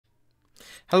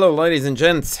Hello ladies and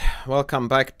gents, welcome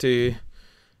back to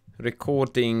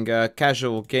recording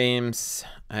casual games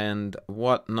and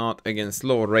whatnot against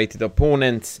lower rated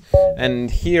opponents. And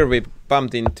here we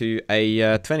bumped into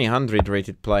a 2000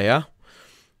 rated player.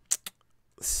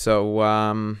 So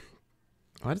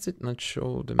why does it not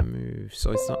show the move?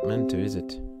 So it's not meant to, is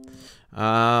it?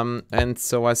 And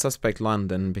so I suspect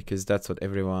London because that's what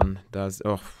everyone does.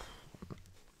 Oh,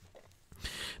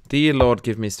 dear Lord,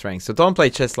 give me strength. So don't play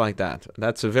chess like that.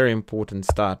 That's a very important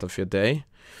start of your day.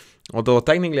 Although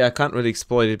technically I can't really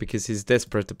exploit it because he's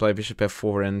desperate to play bishop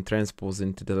f4 and transpose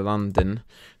into the London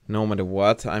no matter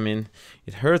what. I mean,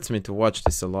 it hurts me to watch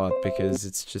this a lot because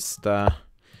it's just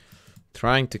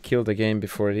trying to kill the game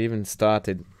before it even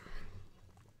started.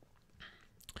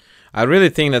 I really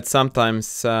think that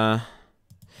sometimes...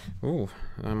 ooh,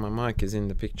 my mic is in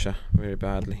the picture very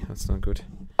badly. That's not good.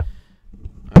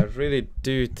 I really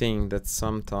do think that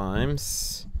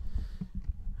sometimes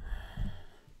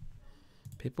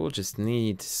people just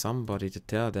need somebody to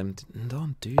tell them,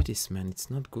 don't do this, man, it's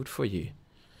not good for you.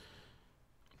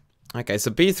 Okay,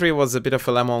 so b3 was a bit of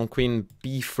a lemon queen.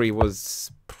 b3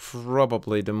 was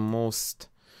probably the most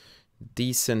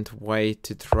decent way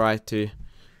to try to,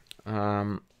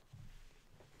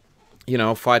 you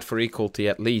know, fight for equality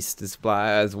at least as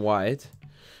white.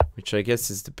 Which I guess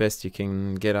is the best you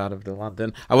can get out of the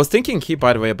London. I was thinking here,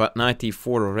 by the way, about knight d4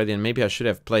 already, and maybe I should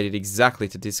have played it exactly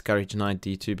to discourage knight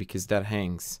d2 because that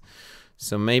hangs.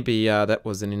 So maybe that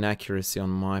was an inaccuracy on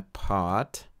my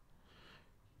part.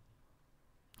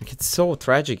 Like, it's so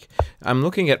tragic. I'm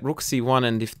looking at rook c1,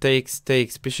 and if takes,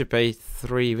 bishop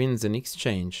a3 wins an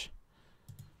exchange.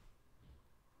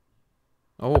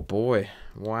 Oh boy,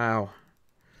 wow.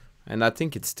 And I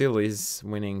think it still is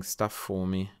winning stuff for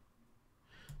me.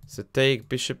 So take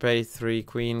bishop a3,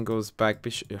 queen goes back,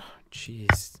 bishop... Oh,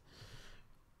 jeez.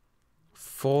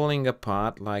 Falling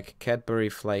apart like Cadbury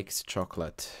Flakes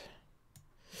chocolate.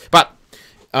 But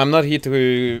I'm not here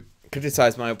to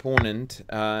criticize my opponent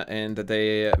and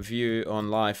their view on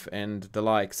life and the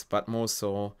likes, but more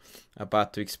so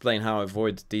about to explain how I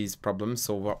avoid these problems,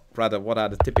 or rather what are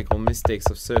the typical mistakes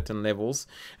of certain levels.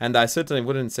 And I certainly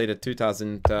wouldn't say that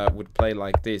 2000 would play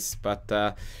like this,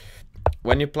 but...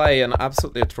 when you play an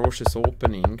absolutely atrocious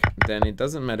opening, then it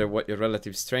doesn't matter what your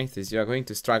relative strength is. You are going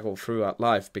to struggle throughout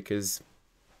life because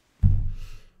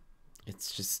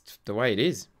it's just the way it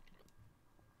is.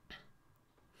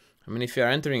 I mean, if you're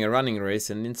entering a running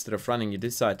race and instead of running you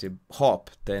decide to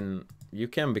hop, then you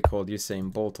can be called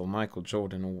Usain Bolt or Michael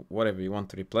Jordan or whatever you want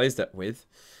to replace that with.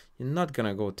 You're not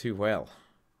gonna go too well.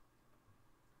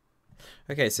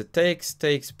 Okay, so takes,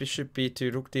 bishop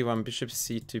b2, rook d1, bishop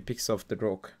c2, picks off the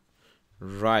rook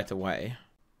right away.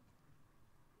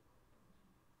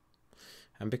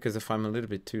 And because if I'm a little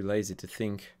bit too lazy to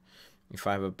think if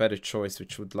I have a better choice,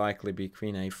 which would likely be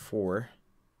queen a4,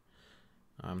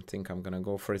 I think I'm gonna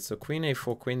go for it. So queen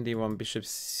a4, queen d1, bishop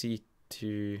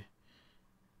c2,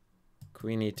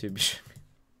 queen e2, bishop.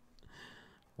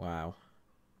 Wow.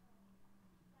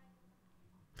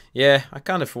 Yeah, I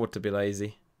can't afford to be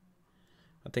lazy.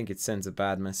 I think it sends a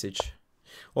bad message.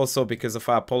 Also, because of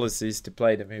our policies to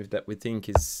play the move that we think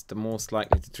is the most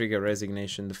likely to trigger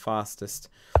resignation the fastest.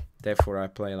 Therefore, I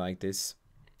play like this.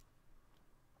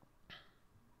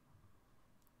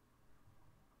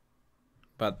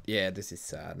 But yeah, this is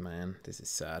sad, man. This is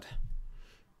sad.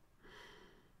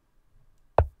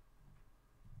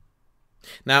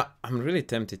 Now, I'm really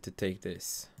tempted to take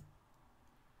this.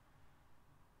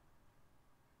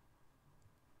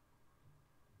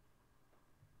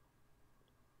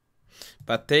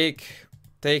 But take,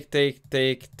 and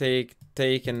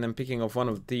then picking off one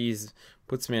of these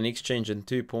puts me an exchange and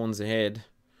 2 pawns ahead.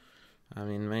 I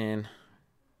mean, man.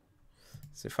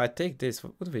 So if I take this,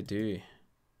 what would we do?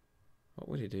 What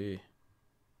would he do?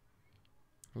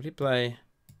 Would he play?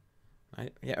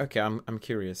 Yeah, okay, I'm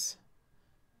curious.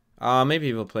 Maybe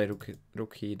he will play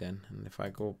rook here then. And if I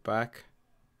go back...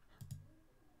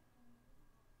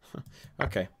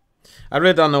 okay. I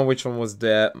really don't know which one was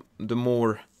the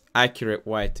more... accurate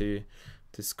way to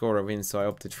score a win, so I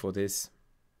opted for this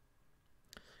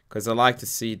because I like to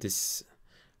see this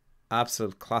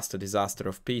absolute cluster disaster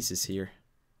of pieces here.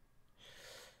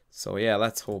 So yeah,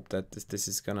 let's hope that this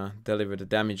is gonna deliver the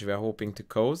damage we are hoping to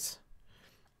cause.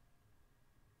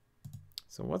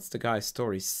 So what's the guy's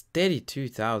story? Steady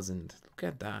 2000. Look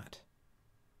at that.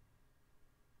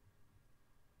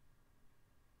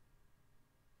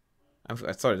 I'm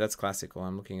sorry, that's classical.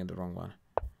 I'm looking at the wrong one.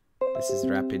 This is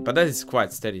rapid, but that is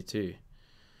quite steady too.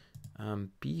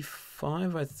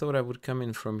 b5, I thought I would come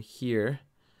in from here.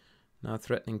 Now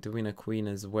threatening to win a queen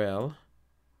as well.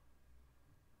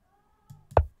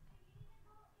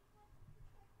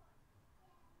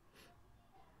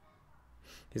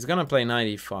 He's gonna play knight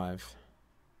e5.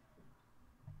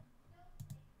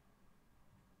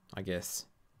 I guess.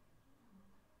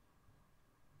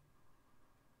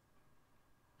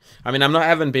 I mean,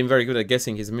 haven't been very good at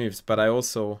guessing his moves, but I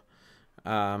also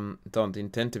don't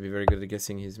intend to be very good at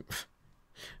guessing his...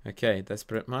 Okay,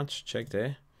 desperate match. Check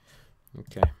there.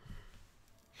 Okay.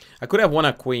 I could have won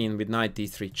a queen with knight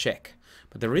d3 check.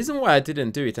 But the reason why I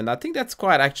didn't do it, and I think that's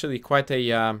actually quite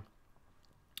a...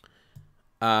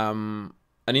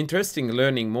 an interesting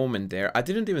learning moment there. I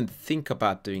didn't even think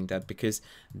about doing that because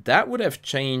that would have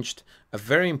changed a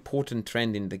very important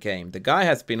trend in the game. The guy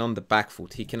has been on the back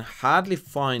foot. He can hardly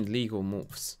find legal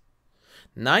moves.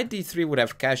 Knight d3 would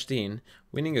have cashed in,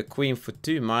 winning a queen for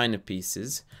 2 minor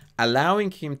pieces,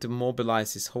 allowing him to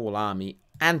mobilize his whole army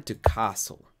and to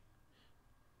castle.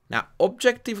 Now,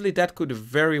 objectively, that could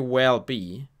very well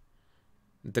be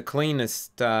the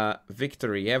cleanest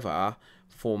victory ever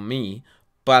for me.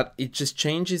 But it just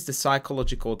changes the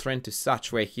psychological trend to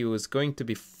such where he was going to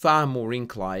be far more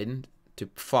inclined to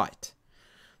fight.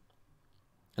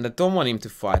 And I don't want him to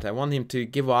fight. I want him to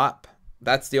give up.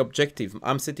 That's the objective.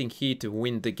 I'm sitting here to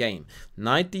win the game.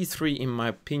 Knight d3, in my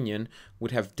opinion,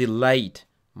 would have delayed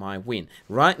my win.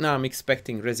 Right now, I'm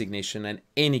expecting resignation at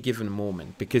any given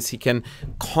moment because he can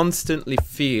constantly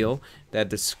feel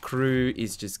that the screw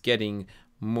is just getting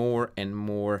more and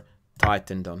more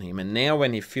tightened on him, and now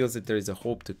when he feels that there is a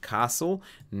hope to castle,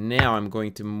 now I'm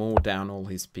going to mow down all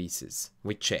his pieces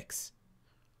with checks.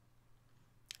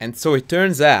 And so it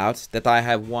turns out that I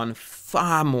have won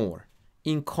far more,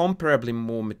 incomparably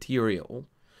more material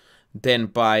than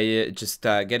by just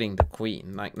getting the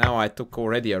queen. Like now I took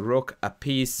already a rook, a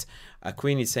piece, a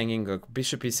queen is hanging, a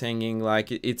bishop is hanging.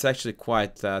 Like it's actually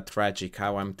quite tragic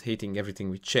how I'm hitting everything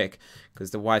with check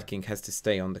because the white king has to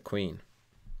stay on the queen.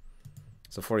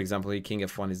 So, for example, king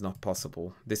f1 is not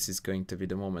possible. This is going to be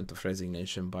the moment of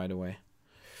resignation, by the way.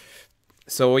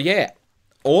 So, yeah,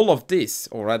 all of this,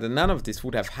 or rather none of this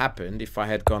would have happened if I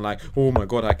had gone like, oh my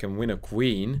god, I can win a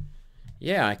queen.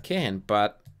 Yeah, I can,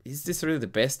 but is this really the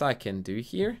best I can do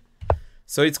here?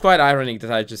 So, it's quite ironic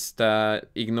that I just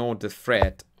ignored the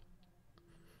threat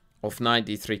of knight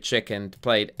d3 check and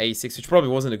played a6, which probably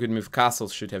wasn't a good move. Castle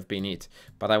should have been it,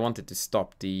 but I wanted to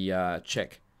stop the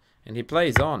check. And he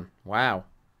plays on. Wow.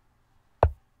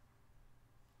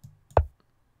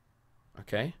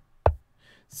 Okay.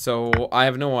 So I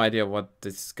have no idea what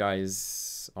this guy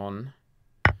is on.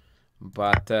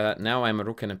 But now I'm a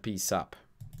rook and a piece up.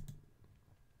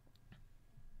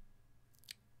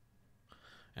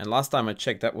 And last time I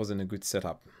checked, that wasn't a good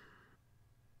setup.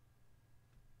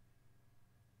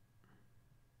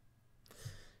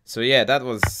 So yeah, that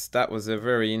was a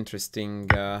very interesting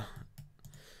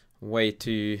way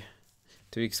to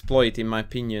exploit, in my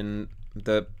opinion,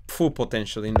 the full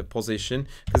potential in the position,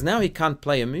 because now he can't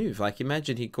play a move. Like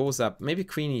imagine he goes up, maybe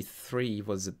queen e3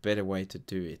 was a better way to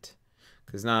do it,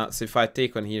 because now, so if I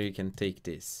take on here, he can take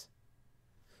this.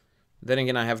 Then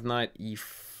again, I have knight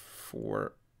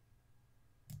e4.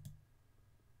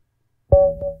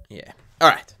 Yeah, all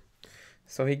right,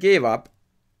 so he gave up,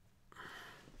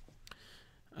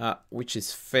 which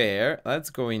is fair. Let's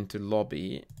go into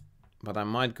lobby. But I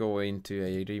might go into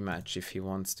a rematch if he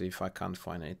wants to, if I can't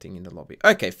find anything in the lobby.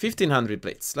 Okay, 1500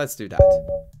 blitz. Let's do that.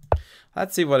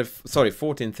 Let's see what if... Sorry,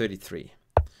 1433.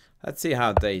 Let's see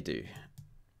how they do.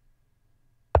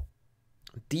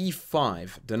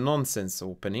 D5, the nonsense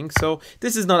opening. So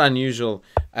this is not unusual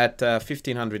at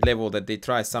 1500 level that they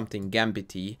try something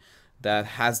gambity that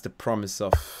has the promise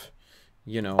of,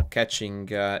 you know, catching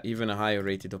even a higher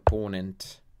rated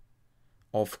opponent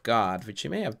off guard, which he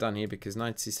may have done here because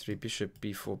knight c3, bishop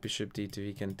b4, bishop d2,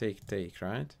 he can take,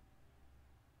 right?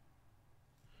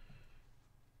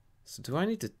 So do I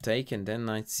need to take and then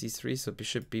knight c3 so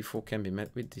bishop b4 can be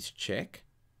met with this check?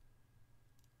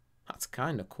 That's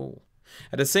kind of cool.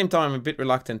 At the same time, I'm a bit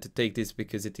reluctant to take this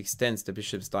because it extends the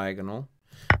bishop's diagonal.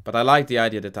 But I like the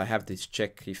idea that I have this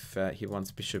check if he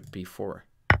wants bishop b4.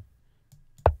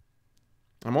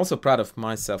 I'm also proud of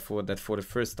myself for that for the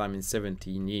first time in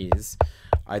 17 years,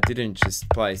 I didn't just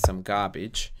play some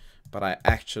garbage, but I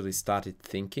actually started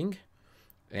thinking,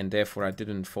 and therefore I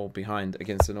didn't fall behind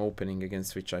against an opening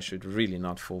against which I should really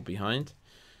not fall behind.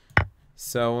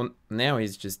 So now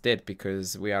he's just dead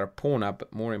because we are a pawn up,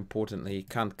 but more importantly, he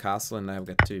can't castle, and I've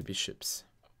got 2 bishops.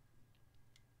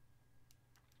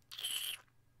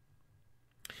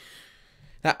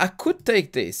 Now, I could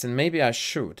take this, and maybe I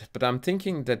should, but I'm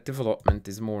thinking that development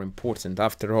is more important.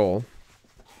 After all,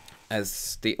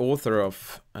 as the author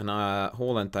of a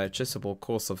whole entire chessable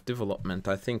course of development,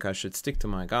 I think I should stick to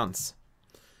my guns.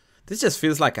 This just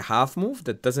feels like a half move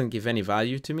that doesn't give any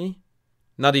value to me.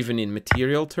 Not even in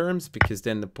material terms, because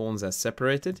then the pawns are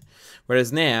separated.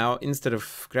 Whereas now, instead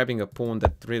of grabbing a pawn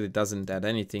that really doesn't add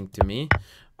anything to me,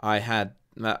 I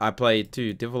played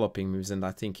 2 developing moves, and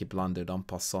I think he blundered en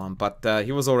passant. But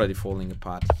he was already falling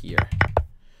apart here.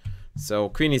 So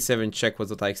queen e7 check was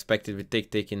what I expected with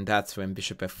taking that's when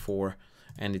bishop f4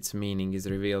 and its meaning is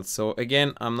revealed. So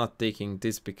again, I'm not taking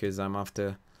this because I'm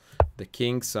after the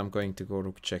king, so I'm going to go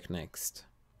rook check next.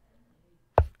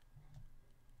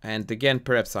 And again,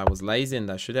 perhaps I was lazy and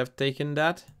I should have taken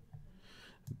that.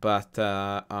 But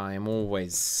I'm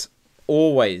always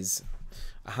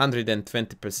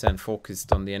 120%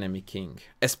 focused on the enemy king.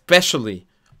 Especially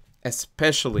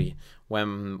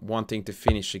when wanting to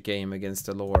finish a game against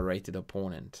a lower rated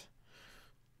opponent.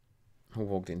 Who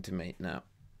walked into mate now.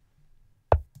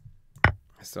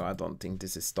 So I don't think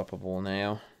this is stoppable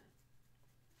now.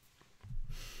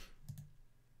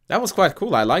 That was quite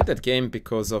cool. I like that game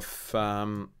because of...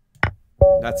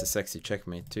 that's a sexy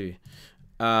checkmate too.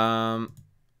 No,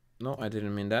 I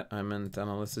didn't mean that. I meant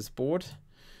analysis board.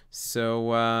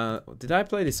 So, did I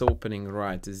play this opening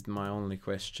right is my only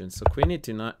question. So queen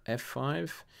e2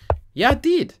 f5. Yeah, I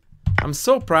did. I'm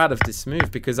so proud of this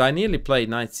move because I nearly played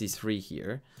knight c3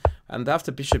 here. And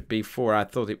after bishop b4, I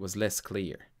thought it was less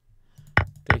clear.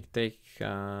 Take.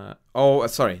 Oh,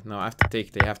 sorry. No, after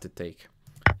take, they have to take.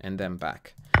 And then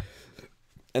back.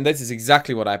 And this is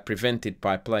exactly what I prevented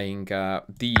by playing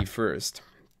d first.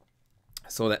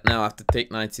 So that now after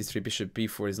take knight c3, bishop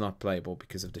b4 is not playable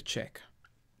because of the check.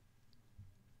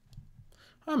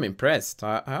 I'm impressed.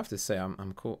 I have to say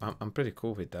I'm cool. I'm pretty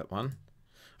cool with that one.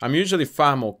 I'm usually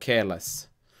far more careless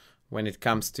when it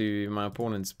comes to my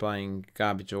opponents playing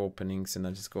garbage openings, and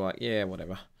I just go like, yeah,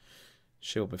 whatever.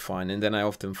 She'll be fine. And then I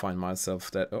often find myself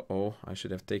that, uh-oh, I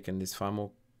should have taken this far more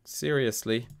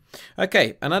seriously.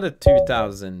 Okay, another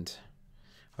 2000.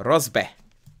 Rosbe.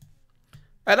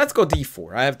 Alright, let's go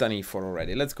d4. I have done e4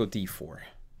 already. Let's go d4.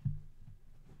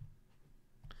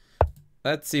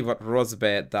 Let's see what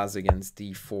Rosbe does against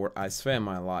d4. I swear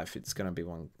my life it's gonna be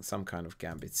some kind of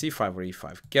gambit. c5 or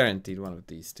e5. Guaranteed one of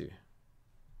these two.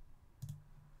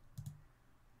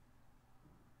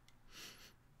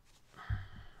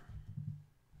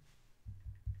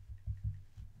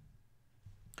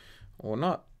 Or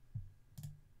not.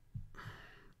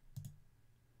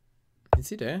 Is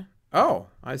he there? Oh,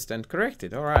 I stand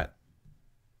corrected. All right.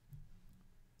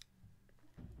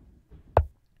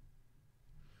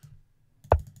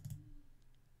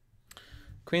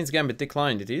 Queen's Gambit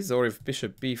declined it is, or if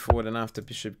bishop b4 then after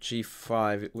bishop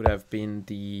g5 it would have been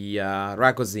the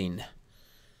Ragozin.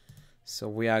 So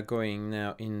we are going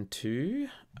now into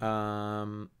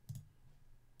some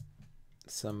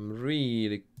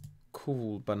really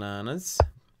cool bananas.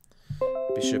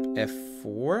 Bishop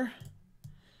f4.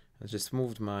 I just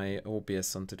moved my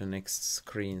OBS onto the next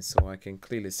screen so I can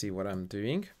clearly see what I'm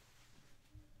doing.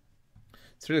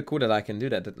 It's really cool that I can do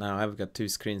that now I've got 2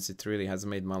 screens. It really has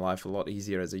made my life a lot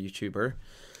easier as a YouTuber.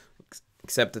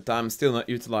 Except that I'm still not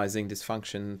utilizing this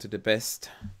function to the best.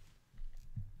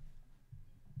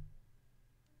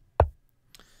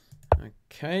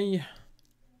 Okay.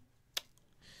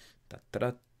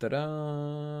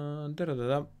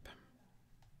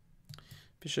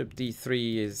 Bishop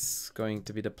d3 is going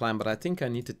to be the plan, but I think I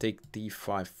need to take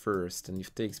d5 first. And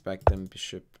if takes back then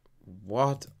bishop...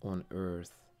 What on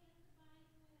earth?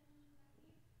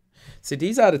 See,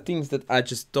 these are the things that I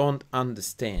just don't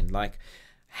understand. Like,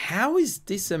 how is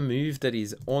this a move that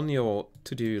is on your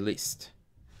to-do list?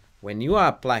 When you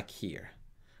are black here,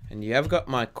 and you have got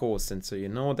my course, and so you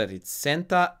know that it's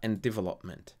center and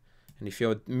development. And if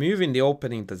your move in the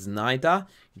opening does neither,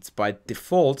 it's by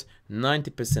default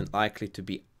 90% likely to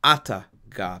be utter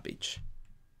garbage.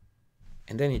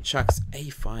 And then he chucks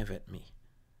a5 at me.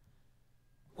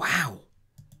 Wow.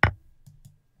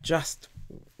 Just...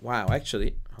 Wow,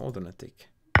 actually, hold on a tick.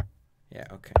 Yeah,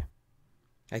 okay.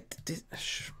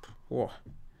 Whoa.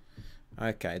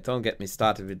 Okay, don't get me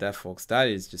started with that, folks. That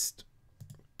is just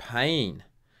pain.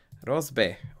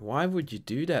 Rosbe, why would you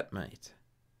do that, mate?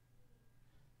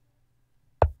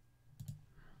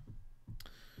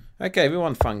 Okay, we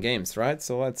want fun games, right?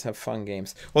 So let's have fun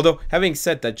games. Although, having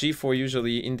said that, g4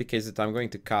 usually indicates that I'm going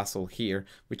to castle here,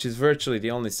 which is virtually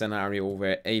the only scenario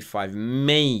where a5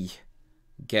 may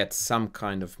get some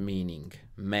kind of meaning.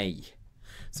 May.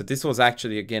 So this was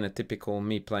actually again a typical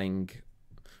me playing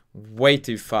way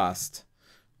too fast,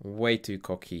 way too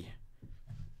cocky.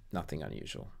 Nothing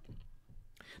unusual.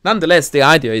 Nonetheless, the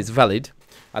idea is valid.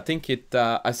 I think it.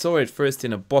 I saw it first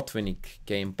in a Botvinnik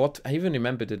game. I even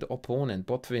remember the opponent,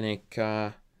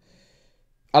 Botvinnik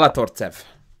Alatortsev.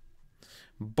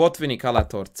 Botvini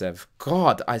Kalatortsev.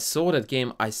 God, I saw that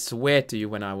game, I swear to you,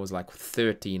 when I was like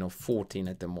 13 or 14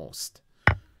 at the most.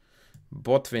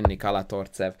 Botvini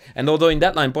Kalatortsev. And although in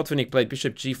that line Botvinnik played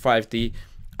bishop g5, the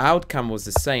outcome was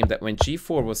the same, that when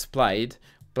g4 was played,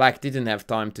 black didn't have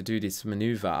time to do this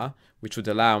maneuver, which would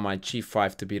allow my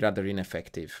g5 to be rather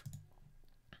ineffective.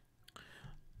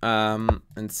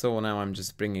 And so now I'm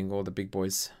just bringing all the big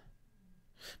boys.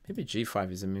 Maybe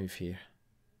g5 is a move here.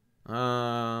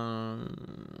 Yeah,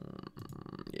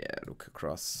 rook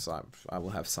across. I will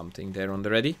have something there on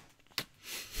the ready.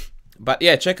 But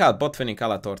yeah, check out Botvini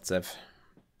Kalatortsev.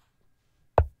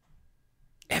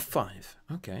 f5.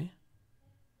 Okay.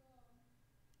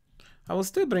 I will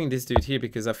still bring this dude here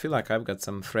because I feel like I've got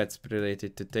some threats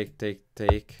related to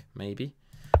take, maybe.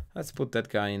 Let's put that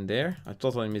guy in there. I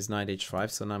totally missed knight h5,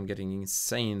 so now I'm getting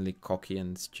insanely cocky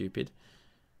and stupid.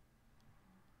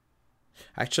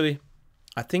 Actually,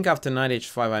 I think after knight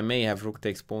h5 I may have rook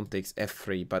takes, pawn takes,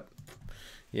 f3, but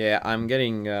yeah, I'm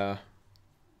getting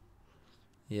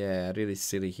yeah, really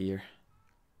silly here.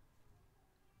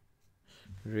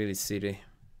 Really silly.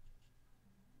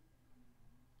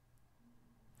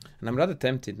 And I'm rather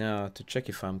tempted now to check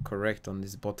if I'm correct on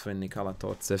this Botvini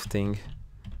Kalatortsev thing.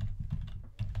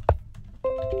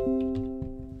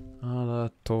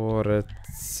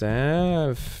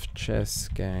 Kalatortsev chess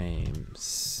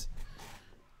games.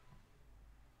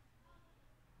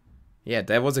 Yeah,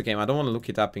 there was a game. I don't want to look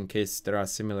it up in case there are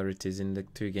similarities in the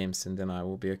two games and then I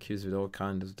will be accused with all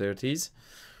kinds of dirties.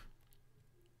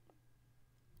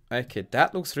 Okay,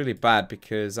 that looks really bad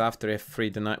because after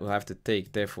f3 the knight will have to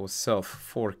take, therefore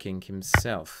self-forking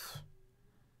himself.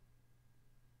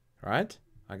 Right?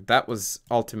 Like that was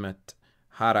ultimate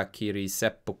harakiri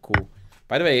seppuku.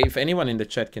 By the way, if anyone in the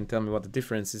chat can tell me what the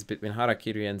difference is between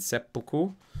harakiri and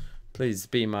seppuku, please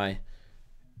be my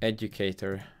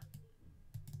educator.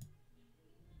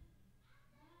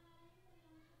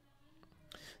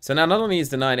 So now not only is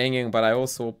the knight hanging, but I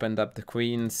also opened up the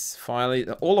queen's file.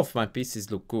 All of my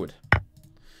pieces look good.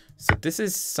 So this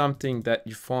is something that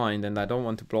you find, and I don't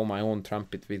want to blow my own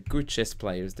trumpet with good chess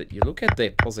players, that you look at their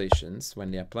positions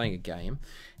when they are playing a game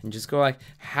and just go like,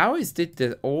 how is it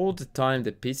that all the time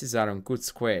the pieces are on good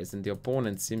squares and the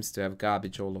opponent seems to have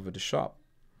garbage all over the shop?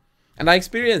 And I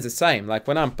experience the same, like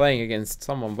when I'm playing against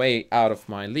someone way out of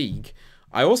my league,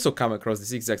 I also come across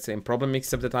this exact same problem,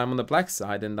 except that I'm on the black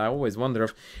side, and I always wonder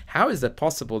of how is that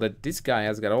possible that this guy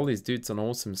has got all these dudes on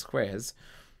awesome squares,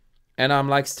 and I'm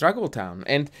like struggle town.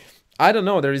 And I don't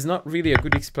know, there is not really a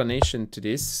good explanation to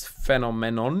this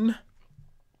phenomenon,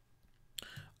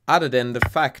 other than the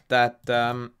fact that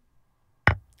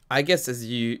I guess as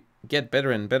you get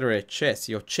better and better at chess,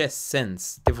 your chess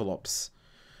sense develops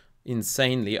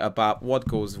insanely about what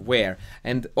goes where,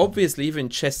 and obviously even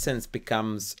chess sense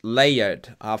becomes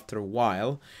layered after a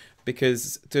while,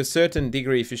 because to a certain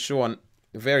degree, if you show a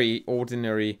very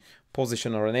ordinary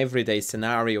position or an everyday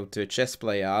scenario to a chess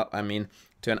player, I mean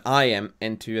to an IM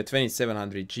and to a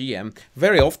 2700 GM,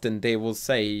 very often they will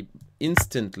say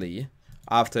instantly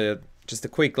after just a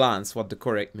quick glance what the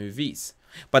correct move is.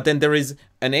 But then there is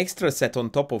an extra set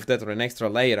on top of that, or an extra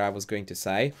layer I was going to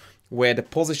say, where the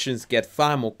positions get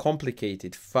far more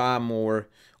complicated, far more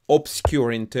obscure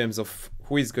in terms of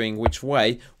who is going which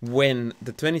way, when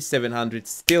the 2700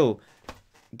 still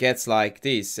gets like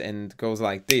this and goes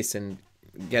like this and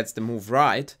gets the move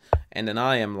right, and then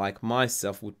I am like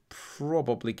myself would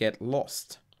probably get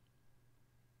lost.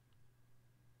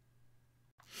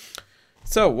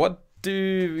 So what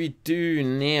do we do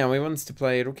now? He wants to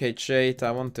play rook h8.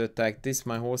 I want to attack this.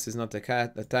 My horse is not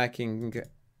attacking.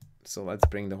 So let's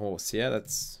bring the horse. Yeah,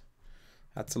 that's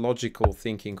logical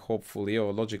thinking, hopefully,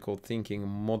 or logical thinking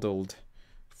modeled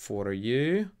for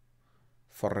you.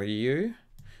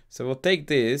 So we'll take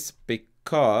this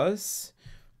because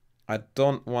I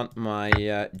don't want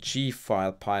my G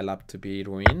file pile up to be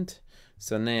ruined.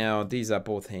 So now these are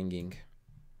both hanging.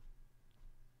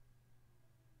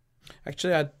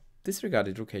 Actually, I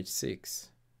disregarded rook h6.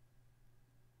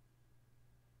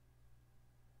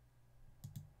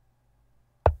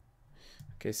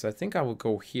 Okay, so I think I will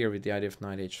go here with the idea of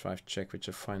knight h5 check, which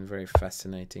I find very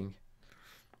fascinating.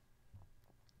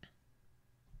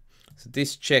 So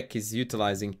this check is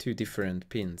utilizing two different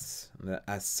pins.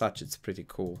 As such, it's pretty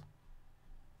cool,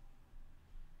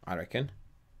 I reckon.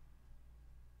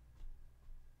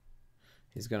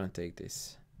 He's gonna take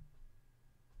this.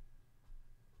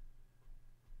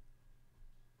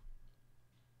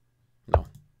 No.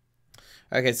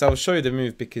 Okay, so I'll show you the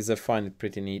move because I find it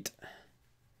pretty neat.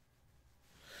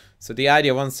 So the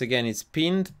idea once again is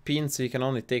pinned, so you can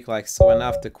only take like so, and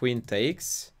after queen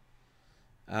takes,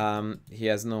 he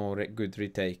has no good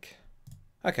retake.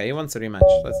 Okay, he wants a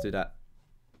rematch. Let's do that.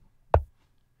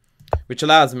 Which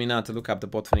allows me now to look up the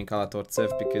Botvinnik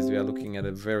Alatortsev because we are looking at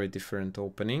a very different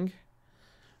opening.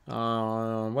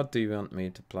 What do you want me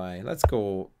to play? Let's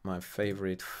go my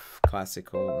favorite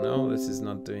classical. No, this is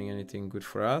not doing anything good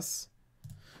for us.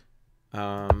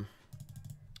 I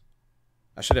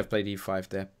should have played e5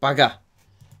 there. Bugger!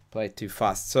 Played too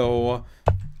fast. So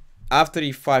after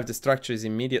e5, the structure is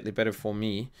immediately better for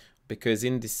me because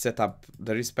in this setup,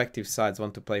 the respective sides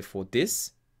want to play for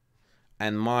this.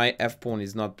 And my f-pawn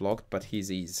is not blocked, but his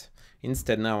is.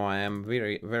 Instead, now I am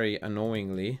very, very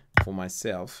annoyingly for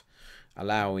myself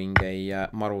allowing a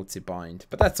Maróczy bind.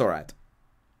 But that's alright.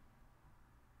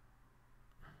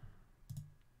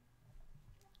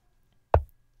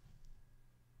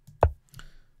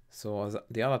 So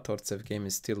the Alatortsev game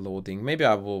is still loading. Maybe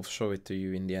I will show it to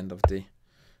you in the end of the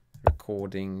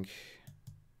recording.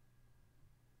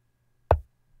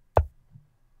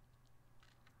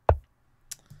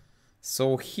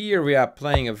 So here we are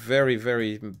playing a very,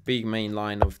 very big main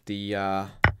line of the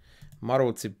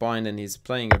Maróczy bind, and he's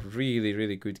playing a really,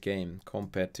 really good game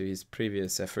compared to his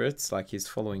previous efforts. Like he's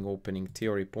following opening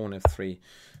theory, pawn f3,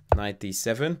 knight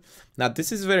d7. Now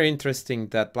this is very interesting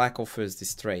that black offers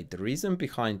this trade. The reason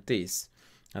behind this,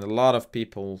 and a lot of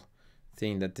people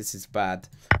think that this is bad,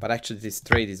 but actually this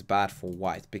trade is bad for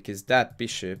white because that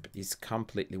bishop is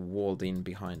completely walled in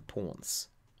behind pawns.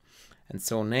 And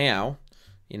so now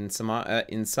in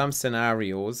some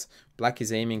scenarios, black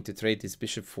is aiming to trade this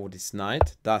bishop for this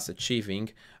knight, thus achieving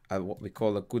what we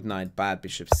call a good knight, bad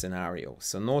bishop scenario.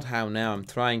 So note how now I'm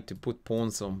trying to put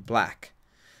pawns on black,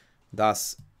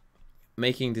 thus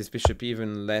making this bishop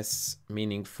even less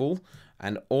meaningful,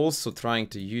 and also trying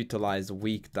to utilize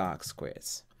weak dark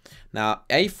squares. Now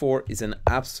a4 is an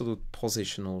absolute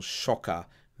positional shocker,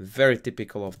 very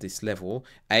typical of this level.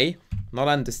 A, not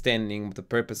understanding the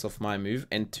purpose of my move,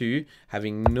 and 2,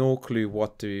 having no clue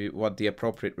what the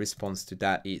appropriate response to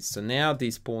that is. So now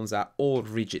these pawns are all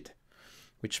rigid,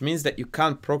 which means that you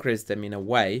can't progress them in a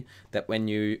way that when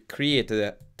you create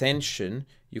a tension,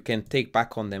 you can take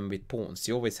back on them with pawns.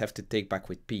 You always have to take back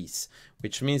with piece,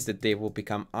 which means that they will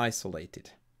become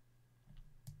isolated.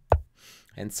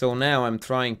 And so now I'm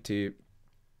trying to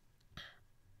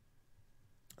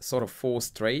sort of force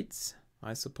trades.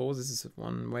 I suppose this is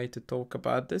one way to talk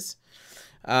about this.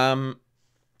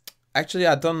 Actually,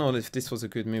 I don't know if this was a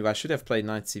good move. I should have played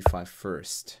knight c5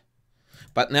 first.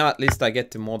 But now at least I get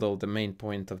to model the main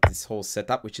point of this whole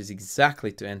setup, which is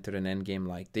exactly to enter an endgame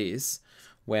like this,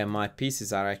 where my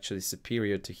pieces are actually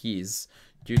superior to his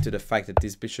due to the fact that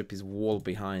this bishop is walled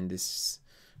behind this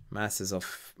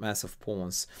massive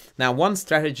pawns. Now, one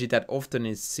strategy that often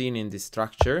is seen in this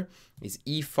structure is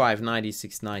e5, knight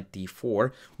e6, knight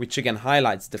d4, which again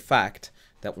highlights the fact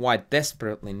that white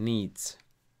desperately needs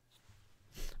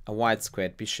a wide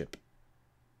squared bishop.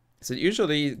 So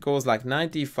usually it goes like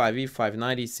knight d5, e5,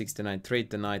 knight e6, then I trade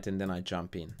the knight and then I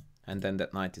jump in. And then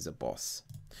that knight is a boss.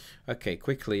 Okay,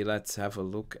 quickly let's have a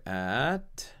look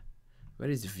at... Where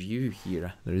is view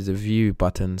here? There is a view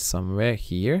button somewhere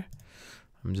here.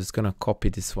 I'm just going to copy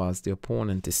this whilst the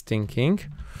opponent is thinking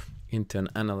into an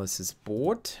analysis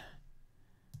board.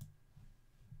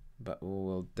 But we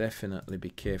will definitely be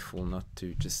careful not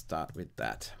to just start with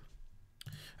that.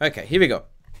 Okay, here we go.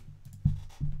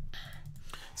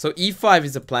 So e5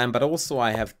 is a plan, but also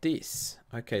I have this.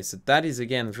 Okay, so that is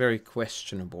again very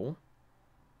questionable.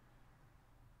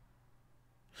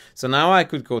 So now I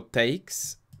could go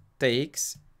takes,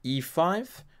 e5,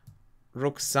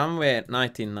 rook somewhere at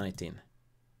 19.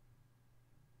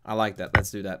 I like that.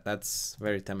 Let's do that. That's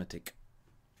very thematic.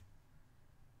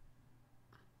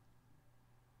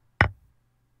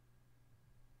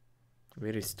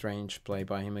 Very strange play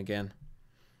by him again.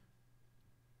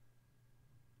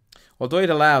 Although it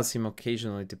allows him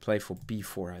occasionally to play for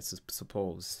b4, I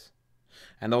suppose.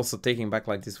 And also taking back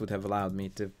like this would have allowed me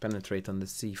to penetrate on the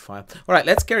c5. Alright,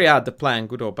 let's carry out the plan,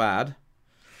 good or bad.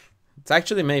 It's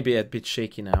actually maybe a bit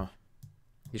shaky now.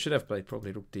 He should have played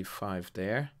probably rook d5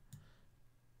 there.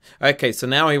 Okay, so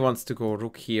now he wants to go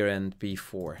rook here and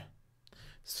b4.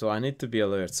 So I need to be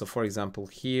alert. So for example,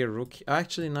 here rook...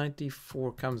 Actually, knight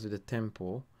d4 comes with a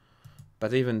tempo.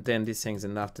 But even then, this hangs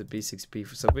and after b6,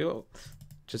 b4. So we will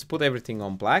just put everything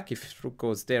on black. If rook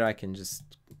goes there, I can just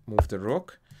move the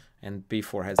rook. And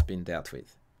b4 has been dealt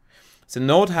with. So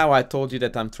note how I told you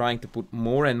that I'm trying to put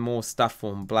more and more stuff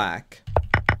on black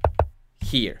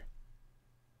here.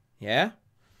 Yeah?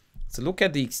 So look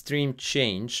at the extreme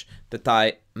change that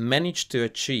I managed to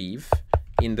achieve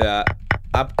in the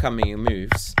upcoming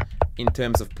moves in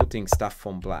terms of putting stuff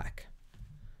on black.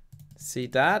 See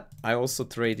that? I also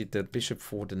traded the bishop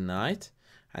for the knight.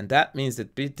 And that means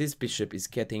that this bishop is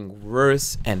getting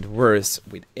worse and worse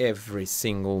with every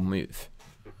single move.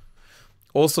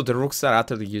 Also, the rooks are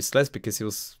utterly useless because he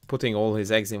was putting all his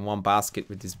eggs in one basket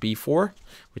with his b4,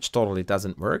 which totally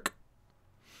doesn't work.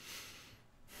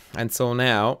 And so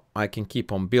now I can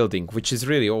keep on building, which is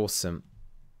really awesome.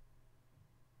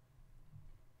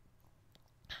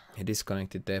 He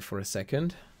disconnected there for a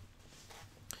second.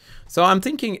 So I'm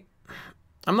thinking,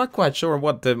 I'm not quite sure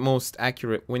what the most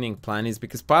accurate winning plan is,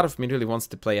 because part of me really wants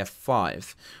to play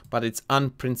f5, but it's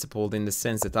unprincipled in the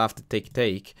sense that after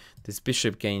take, this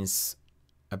bishop gains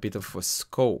a bit of a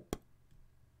scope.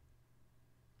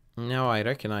 Now I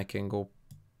reckon I can go...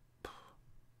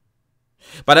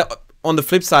 But on the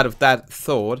flip side of that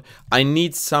thought, I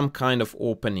need some kind of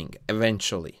opening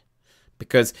eventually.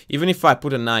 Because even if I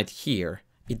put a knight here,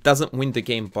 it doesn't win the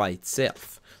game by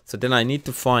itself. So then I need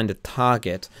to find a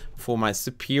target for my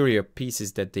superior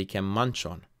pieces that they can munch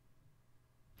on.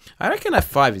 I reckon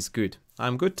f5 is good.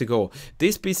 I'm good to go.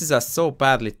 These pieces are so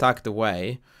badly tucked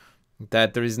away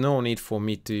that there is no need for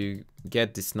me to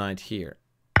get this knight here.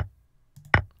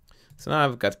 So now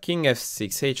I've got king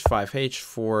f6, h5,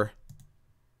 h4.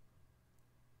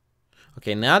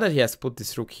 Okay, now that he has put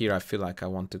this rook here, I feel like I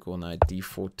want to go knight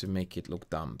d4 to make it look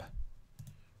dumb.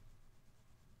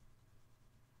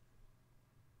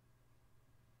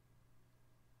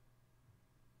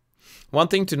 One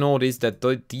thing to note is that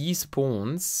these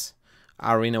pawns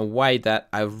are in a way that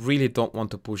I really don't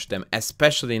want to push them,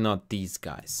 especially not these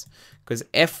guys. Because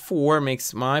f4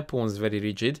 makes my pawns very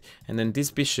rigid, and then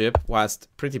this bishop, whilst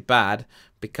pretty bad,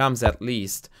 becomes at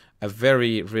least a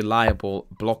very reliable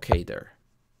blockader.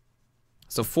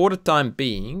 So for the time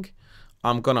being,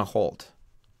 I'm gonna hold.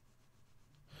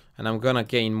 And I'm gonna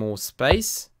gain more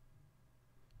space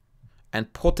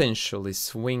and potentially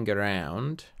swing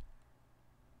around.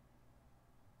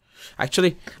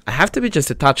 Actually, I have to be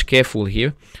just a touch careful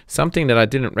here. Something that I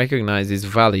didn't recognize is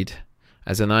valid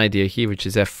as an idea here, which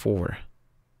is f4.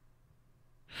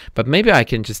 But maybe I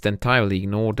can just entirely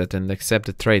ignore that and accept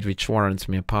the trade which warrants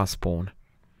me a pass pawn.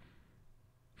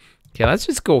 Okay, let's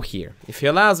just go here. If he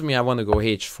allows me, I want to go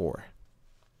h4.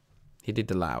 He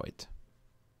did allow it.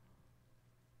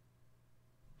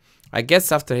 I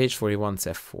guess after h4 he wants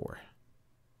f4.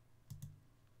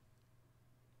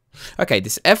 Okay,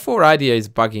 this f4 idea is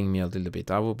bugging me a little bit,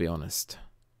 I will be honest.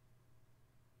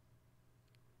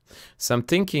 So I'm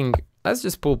thinking, let's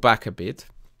just pull back a bit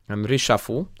and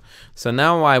reshuffle. So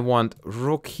now I want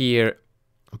rook here,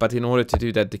 but in order to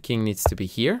do that, the king needs to be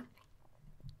here.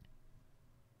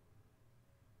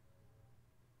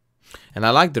 And I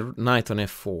like the knight on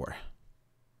f4.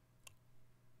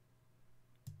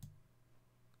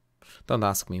 Don't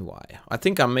ask me why. I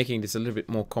think I'm making this a little bit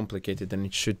more complicated than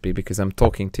it should be because I'm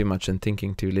talking too much and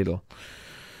thinking too little.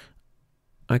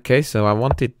 Okay, so I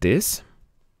wanted this.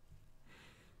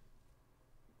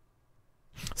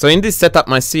 So in this setup,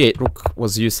 my c8 rook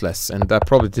was useless, and I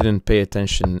probably didn't pay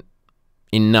attention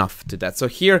enough to that. So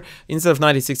here, instead of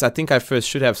 96, I think I first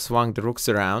should have swung the rooks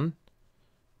around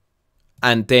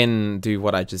and then do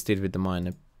what I just did with the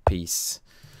minor piece.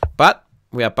 But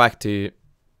we are back to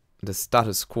the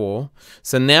status quo.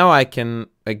 So now I can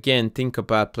again think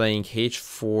about playing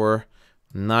h4,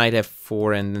 knight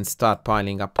f4, and then start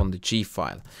piling up on the g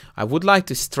file. I would like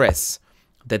to stress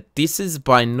that this is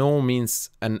by no means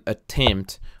an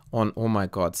attempt on, oh my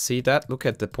god, see that? Look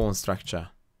at the pawn structure.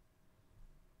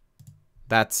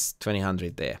 That's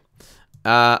 2000 there.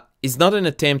 It's not an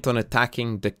attempt on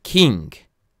attacking the king.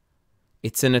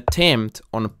 It's an attempt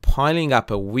on piling up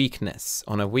a weakness,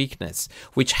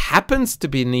 which happens to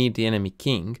be near the enemy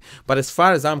king. But as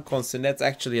far as I'm concerned, that's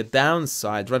actually a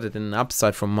downside rather than an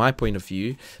upside from my point of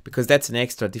view, because that's an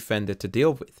extra defender to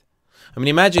deal with. I mean,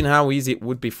 imagine how easy it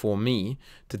would be for me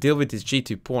to deal with this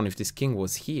g2 pawn if this king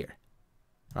was here.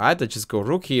 Alright, I just go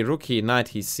rook here, knight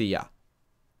here, see ya.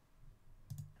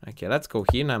 Okay, let's go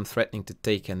here. Now I'm threatening to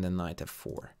take and then knight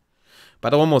f4.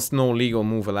 But almost no legal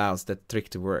move allows that trick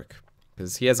to work,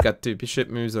 because he has got two bishop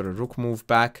moves or a rook move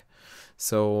back.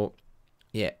 So,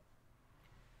 yeah.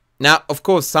 Now, of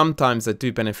course, sometimes I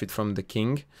do benefit from the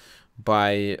king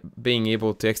by being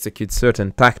able to execute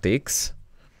certain tactics.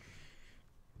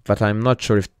 But I'm not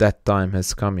sure if that time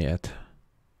has come yet.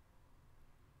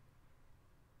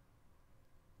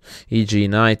 E.g.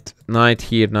 knight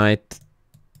here, knight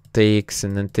takes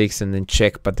and then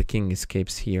check, but the king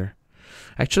escapes here.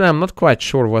 Actually, I'm not quite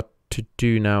sure what to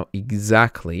do now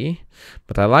exactly,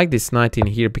 but I like this knight in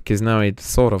here because now it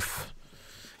sort of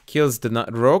kills the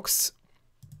rooks.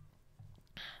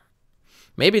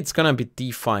 Maybe it's gonna be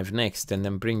d5 next and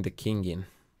then bring the king in.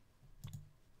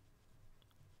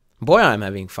 Boy, I'm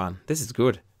having fun. This is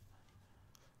good.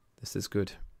 This is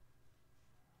good.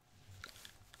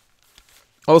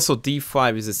 Also,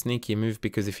 d5 is a sneaky move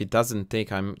because if he doesn't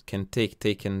take, I can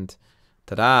take, and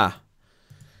ta-da!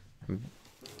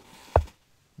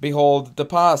 Behold the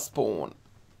passed pawn.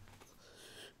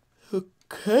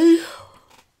 Okay.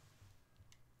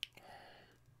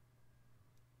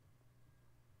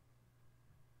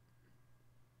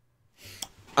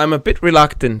 I'm a bit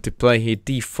reluctant to play here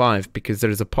d5 because there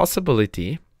is a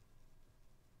possibility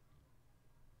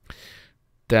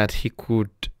that he could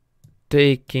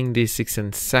take king d6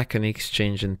 and sack an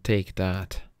exchange and take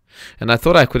that. And I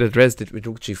thought I could address it with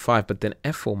rook g5, but then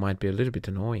f4 might be a little bit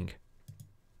annoying.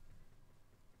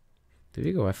 Did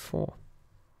we go f4?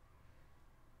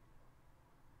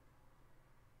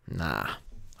 Nah,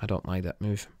 I don't like that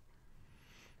move.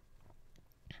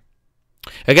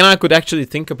 Again, I could actually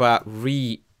think about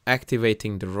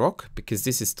reactivating the rook because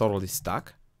this is totally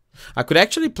stuck. I could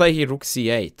actually play here rook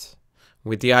c8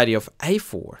 with the idea of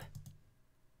a4.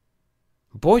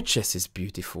 Boy, chess is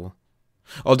beautiful.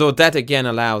 Although that again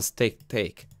allows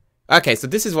take. Okay, so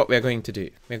this is what we're going to do.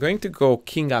 We're going to go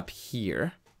king up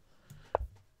here,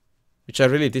 which I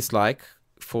really dislike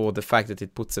for the fact that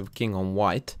it puts a king on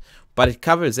white, but it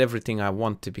covers everything I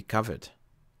want to be covered,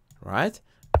 right?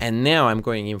 And now I'm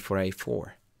going in for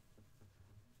a4.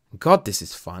 God, this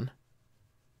is fun.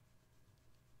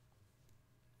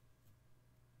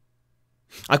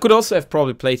 I could also have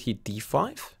probably played here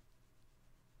d5.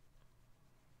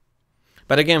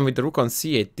 But again, with the rook on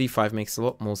c8, d5 makes a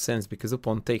lot more sense because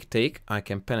upon take, I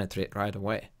can penetrate right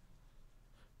away.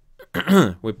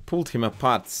 We pulled him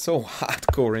apart so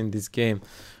hardcore in this game.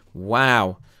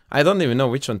 Wow. I don't even know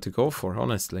which one to go for,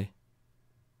 honestly.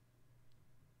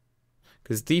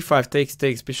 Because d5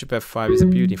 takes, bishop f5 is a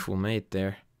beautiful mate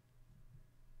there.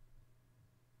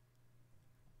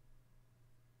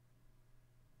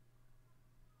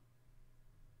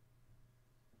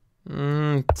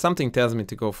 Something tells me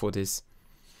to go for this.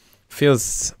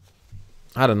 Feels,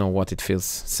 I don't know what it feels.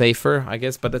 Safer, I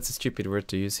guess, but that's a stupid word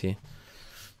to use here.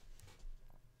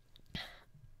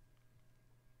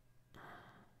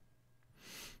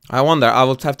 I wonder, I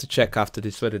will have to check after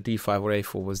this whether d5 or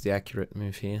a4 was the accurate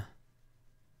move here.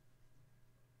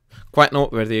 Quite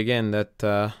noteworthy again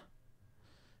that,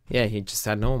 yeah, he just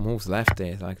had no moves left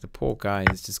there. Like, the poor guy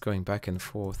is just going back and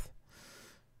forth.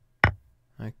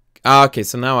 Okay,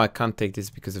 so now I can't take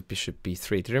this because of bishop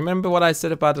b3. Do you remember what I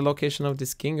said about the location of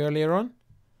this king earlier on?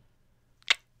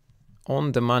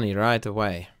 On the money right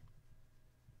away.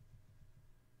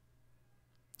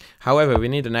 However, we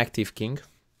need an active king.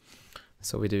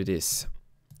 So we do this.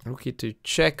 Rook e2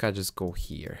 check, I just go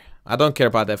here. I don't care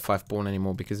about f5 pawn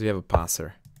anymore because we have a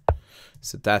passer.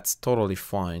 So that's totally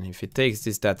fine. If he takes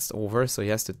this, that's over. So he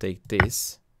has to take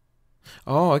this.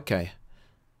 Oh, okay.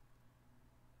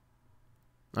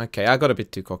 Okay, I got a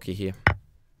bit too cocky here.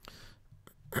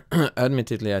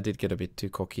 Admittedly, I did get a bit too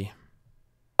cocky.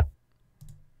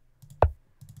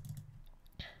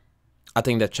 I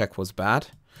think that check was bad.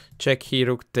 Check here,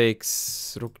 rook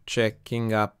takes, rook check,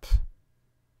 king up.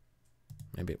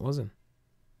 Maybe it wasn't.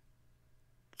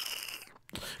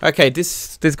 Okay,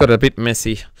 this got a bit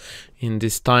messy in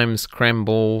this time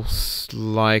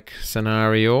scrambles-like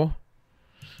scenario.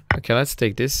 Okay, let's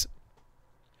take this.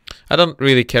 I don't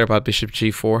really care about bishop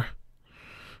g4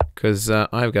 because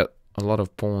I've got a lot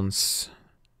of pawns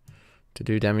to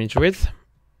do damage with.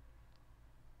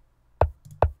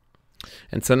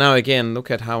 And so now again, look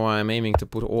at how I'm aiming to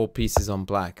put all pieces on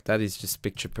black. That is just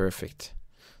picture perfect.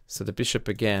 So the bishop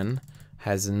again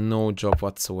has no job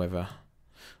whatsoever.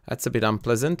 That's a bit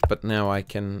unpleasant, but now I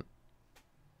can...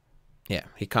 Yeah,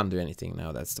 he can't do anything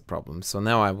now, that's the problem. So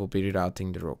now I will be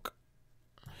rerouting the rook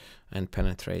and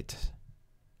penetrate.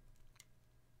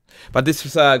 But this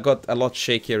was, got a lot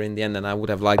shakier in the end than I would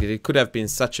have liked it. It could have been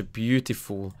such a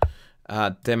beautiful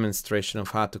demonstration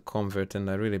of how to convert, and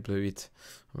I really blew it.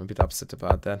 I'm a bit upset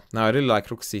about that. Now I really like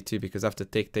rook c2 because after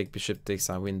take, bishop takes,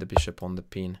 I win the bishop on the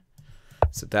pin.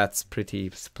 So that's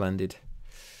pretty splendid.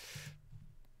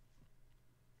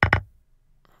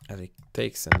 As he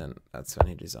takes, and then that's when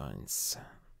he resigns.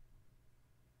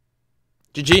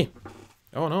 GG!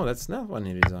 Oh no, that's not when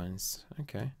he resigns.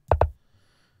 Okay.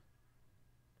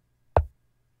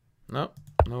 No,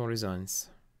 no resigns.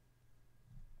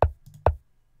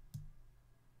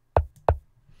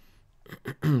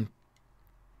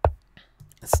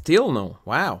 Still no.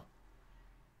 Wow.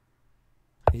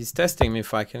 He's testing me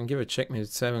if I can give a checkmate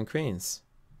with 7 queens.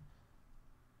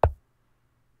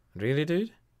 Really,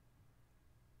 dude?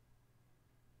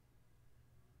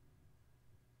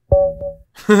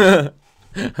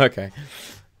 Okay.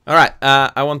 Alright,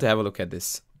 I want to have a look at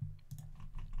this.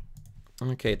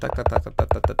 Okay, tuck, tuck, tuck, tuck, tuck,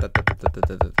 tuck, tuck, tuck, tuck,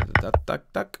 tuck, tuck,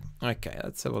 tuck, tuck. Okay,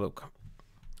 let's have a look.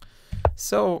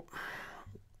 So,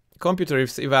 computer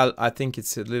eval, I think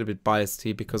it's a little bit biased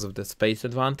here because of the space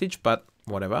advantage, but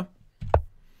whatever.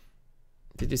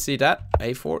 Did you see that?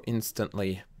 A4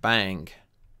 instantly. Bang.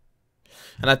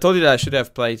 And I told you that I should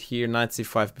have played here knight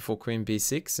c5 before queen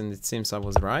b6, and it seems I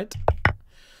was right.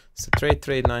 So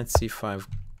trade, knight c5,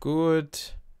 good.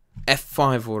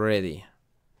 f5 already.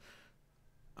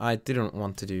 I didn't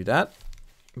want to do that,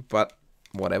 but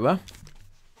whatever.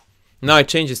 Now it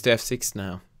changes to f6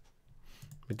 now.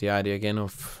 With the idea again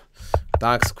of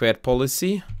dark squared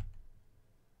policy.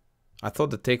 I thought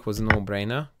the take was a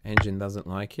no-brainer. Engine doesn't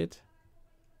like it.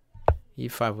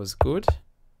 e5 was good.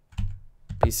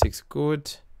 b6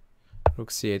 good. Rook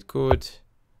c8 good.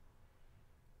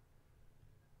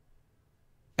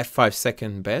 f5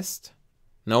 second best.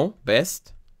 No,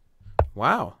 best.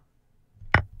 Wow.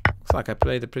 Looks like I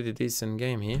played a pretty decent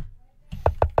game here.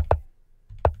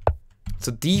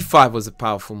 So d5 was a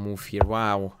powerful move here.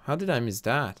 Wow. How did I miss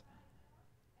that?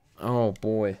 Oh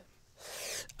boy.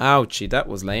 Ouchie, that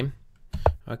was lame.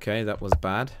 Okay, that was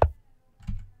bad.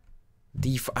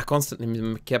 d5. I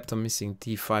constantly kept on missing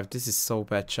d5. This is so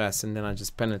bad chess. And then I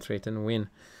just penetrate and win.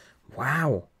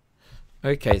 Wow.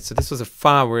 Okay, so this was a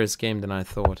far worse game than I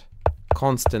thought.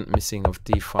 Constant missing of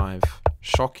d5.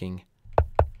 Shocking.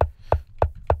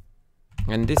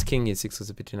 And this king e6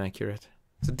 was a bit inaccurate.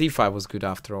 So d5 was good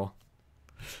after all.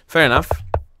 Fair enough.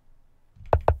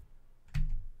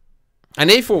 And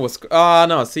a4 was... Oh,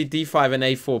 no. See, d5 and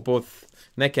a4 both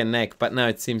neck and neck. But now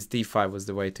it seems d5 was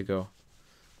the way to go.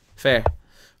 Fair.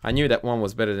 I knew that one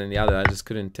was better than the other. I just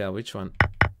couldn't tell which one.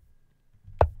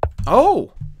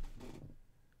 Oh!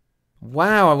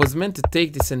 Wow, I was meant to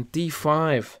take this in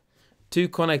d5. 2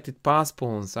 connected pass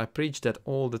pawns. I preach that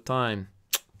all the time.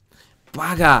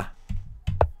 Bugger!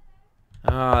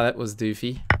 Ah, that was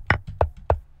doofy.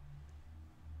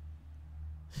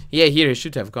 Yeah, here I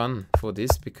should have gone for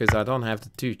this because I don't have the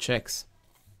 2 checks.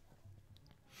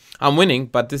 I'm winning,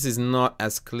 but this is not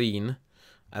as clean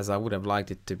as I would have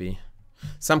liked it to be.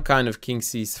 Some kind of king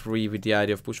c3 with the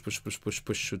idea of push, push, push, push,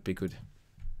 push should be good.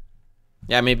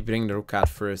 Yeah, maybe bring the rook out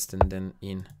first and then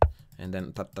in. And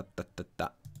then ta ta ta ta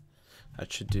ta.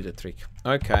 That should do the trick.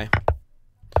 Okay.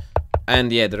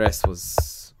 And yeah, the rest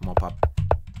was mop up.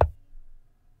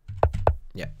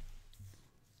 Yeah.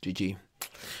 GG.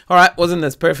 Alright, wasn't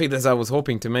as perfect as I was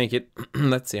hoping to make it.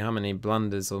 Let's see how many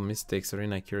blunders or mistakes or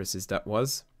inaccuracies that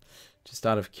was. Just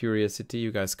out of curiosity,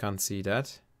 you guys can't see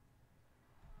that.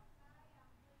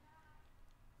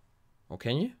 Oh,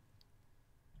 can you?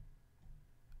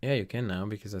 Yeah, you can now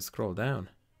because I scroll down.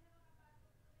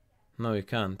 No, you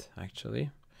can't,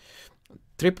 actually.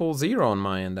 000 on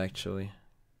my end, actually.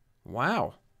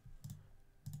 Wow.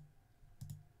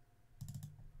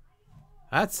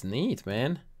 That's neat,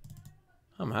 man.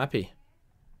 I'm happy.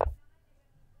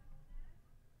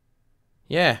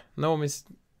 Yeah, no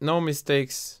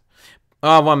mistakes.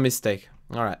 Oh, 1 mistake.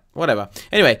 All right, whatever.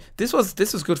 Anyway, this was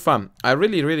good fun. I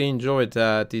really enjoyed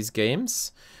these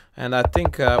games, and I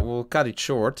think we'll cut it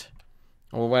short.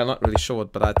 Or well, not really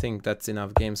short, but I think that's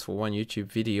enough games for 1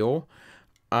 YouTube video.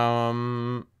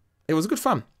 It was good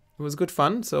fun. It was good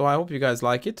fun. So I hope you guys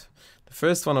like it. The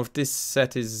first one of this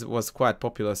set was quite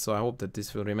popular, so I hope that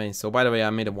this will remain. So by the way, I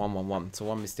made a 1-1-1. So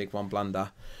 1 mistake, 1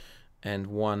 blunder, and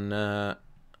 1.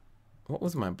 What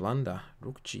was my blunder?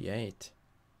 Rook g8.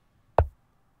 I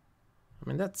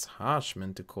mean, that's harsh,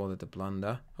 man, to call it a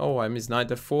blunder. Oh, I missed knight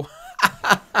f4.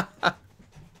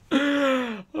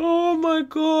 Oh my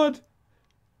god.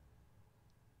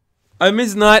 I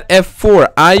missed knight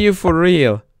f4. Are you for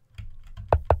real?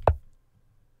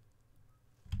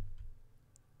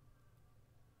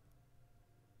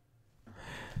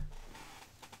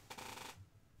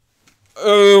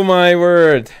 Oh my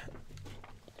word.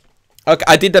 Okay,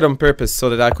 I did that on purpose so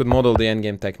that I could model the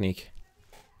endgame technique.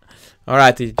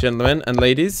 Alrighty, gentlemen and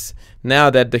ladies,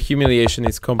 now that the humiliation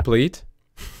is complete,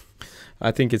 I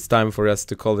think it's time for us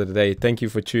to call it a day. Thank you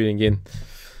for tuning in.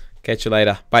 Catch you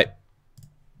later. Bye.